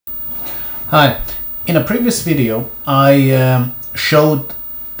Hi, in a previous video I showed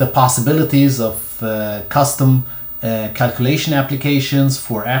the possibilities of custom calculation applications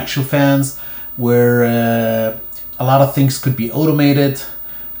for Axial fans where a lot of things could be automated,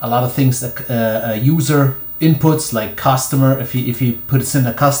 a lot of things that a user inputs like customer, if he puts in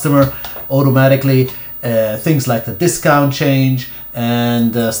a customer automatically, things like the discount change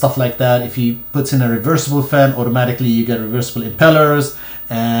and stuff like that. If he puts in a reversible fan, automatically you get reversible impellers,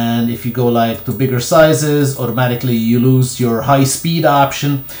 and if you go like to bigger sizes, automatically you lose your high speed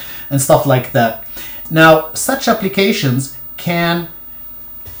option and stuff like that. Now such applications can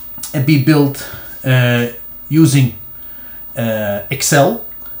be built using Excel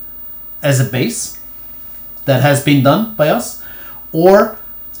as a base. That has been done by us, or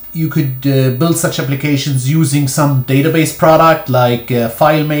you could build such applications using some database product like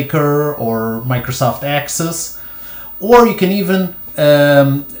Filemaker or Microsoft Access, or you can even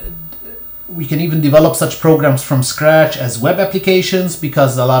we can even develop such programs from scratch as web applications,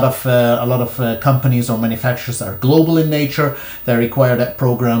 because a lot of companies or manufacturers are global in nature. They require that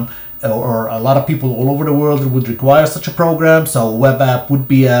program, or a lot of people all over the world would require such a program. So a web app would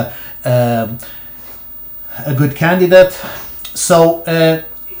be a good candidate. So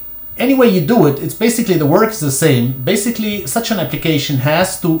any way you do it, it's basically the work is the same. Basically, such an application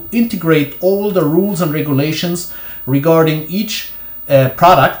has to integrate all the rules and regulations regarding each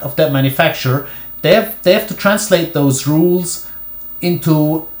product of that manufacturer. They have to translate those rules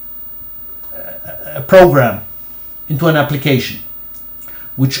into a program, into an application,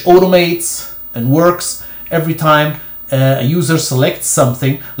 which automates and works every time a user selects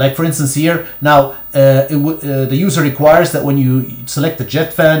something. Like for instance here, now the user requires that when you select the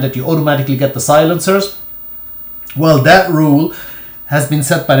jet fan that you automatically get the silencers. Well, that rule has been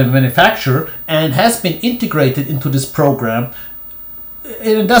set by the manufacturer and has been integrated into this program.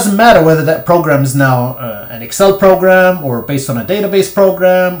 It doesn't matter whether that program is now an Excel program or based on a database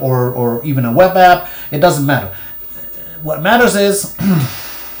program or even a web app. It doesn't matter. What matters is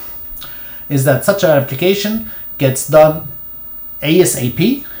that such an application gets done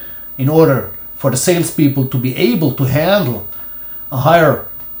ASAP in order for the salespeople to be able to handle a higher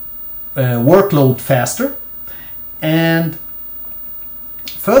workload faster. And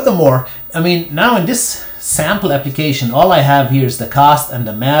furthermore, I mean, now in this sample application, all I have here is the cost and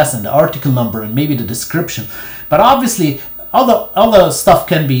the mass and the article number and maybe the description. But obviously, other stuff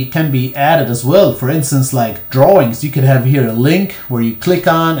can be added as well. For instance, like drawings. You could have here a link where you click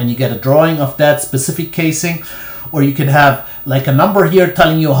on and you get a drawing of that specific casing, or you could have like a number here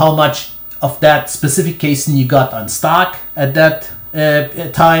telling you how much of that specific casing you got on stock at that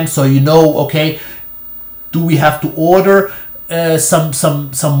time, so you know, okay, do we have to order some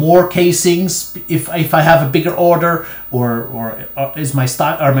more casings if I have a bigger order, or is my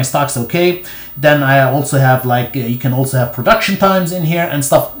stocks okay? Then I also have like you can also have production times in here and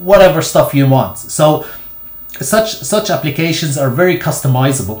stuff, whatever stuff you want. So such applications are very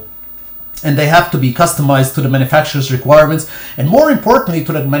customizable, and they have to be customized to the manufacturer's requirements, and more importantly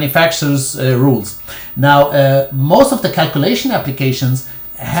to the manufacturer's rules. Now most of the calculation applications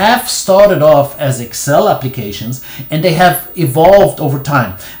have started off as Excel applications, and they have evolved over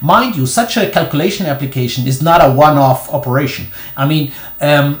time. Mind you, such a calculation application is not a one-off operation. I mean,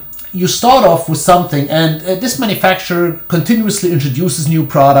 you start off with something, and this manufacturer continuously introduces new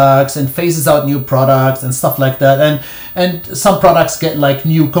products and phases out new products and stuff like that, and some products get like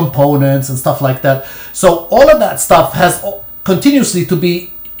new components and stuff like that. So all of that stuff has continuously to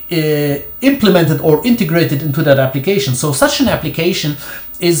be implemented or integrated into that application. So such an application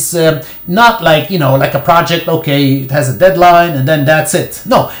is not like, you know, like a project. Okay, it has a deadline and then that's it.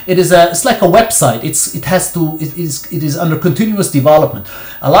 No, it's like a website. It is under continuous development.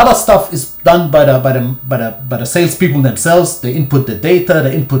 A lot of stuff is done by the salespeople themselves. They input the data,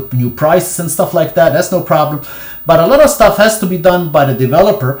 they input new prices and stuff like that. That's no problem. But a lot of stuff has to be done by the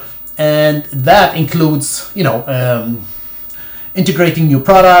developer, and that includes, you know, integrating new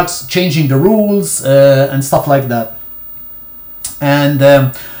products, changing the rules, and stuff like that.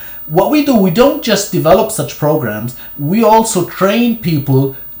 And what we do, we don't just develop such programs, we also train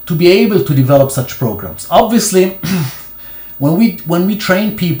people to be able to develop such programs. Obviously, when we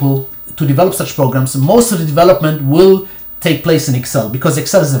train people to develop such programs, most of the development will take place in Excel, because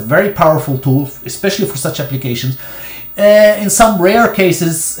Excel is a very powerful tool, especially for such applications. In some rare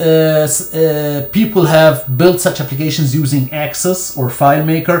cases, people have built such applications using Access or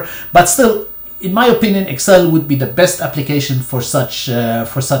Filemaker, but still, in my opinion, Excel would be the best application for such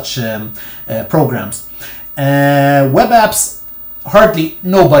programs. Web apps, hardly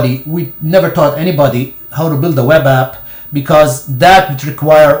nobody. We never taught anybody how to build a web app because that would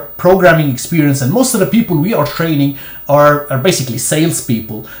require programming experience, and most of the people we are training are basically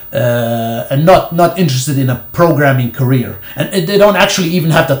salespeople and not interested in a programming career, and they don't actually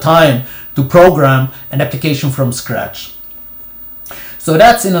even have the time to program an application from scratch. So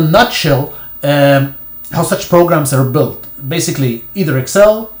that's in a nutshell how such programs are built. Basically either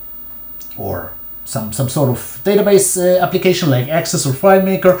Excel or some sort of database application like Axial or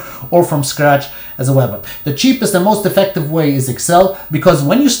Filemaker, or from scratch as a web app. The cheapest and most effective way is Excel, because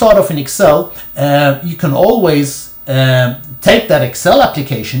when you start off in Excel, you can always take that Excel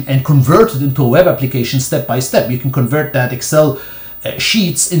application and convert it into a web application step by step. You can convert that Excel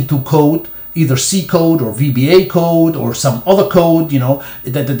sheets into code, either C code or VBA code or some other code. You know,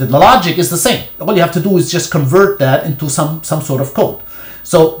 the logic is the same. All you have to do is just convert that into some sort of code.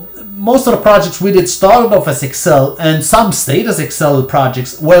 So most of the projects we did started off as Excel, and some stayed as Excel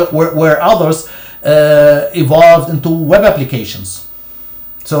projects, where others evolved into web applications.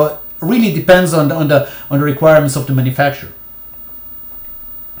 So it really depends on the requirements of the manufacturer.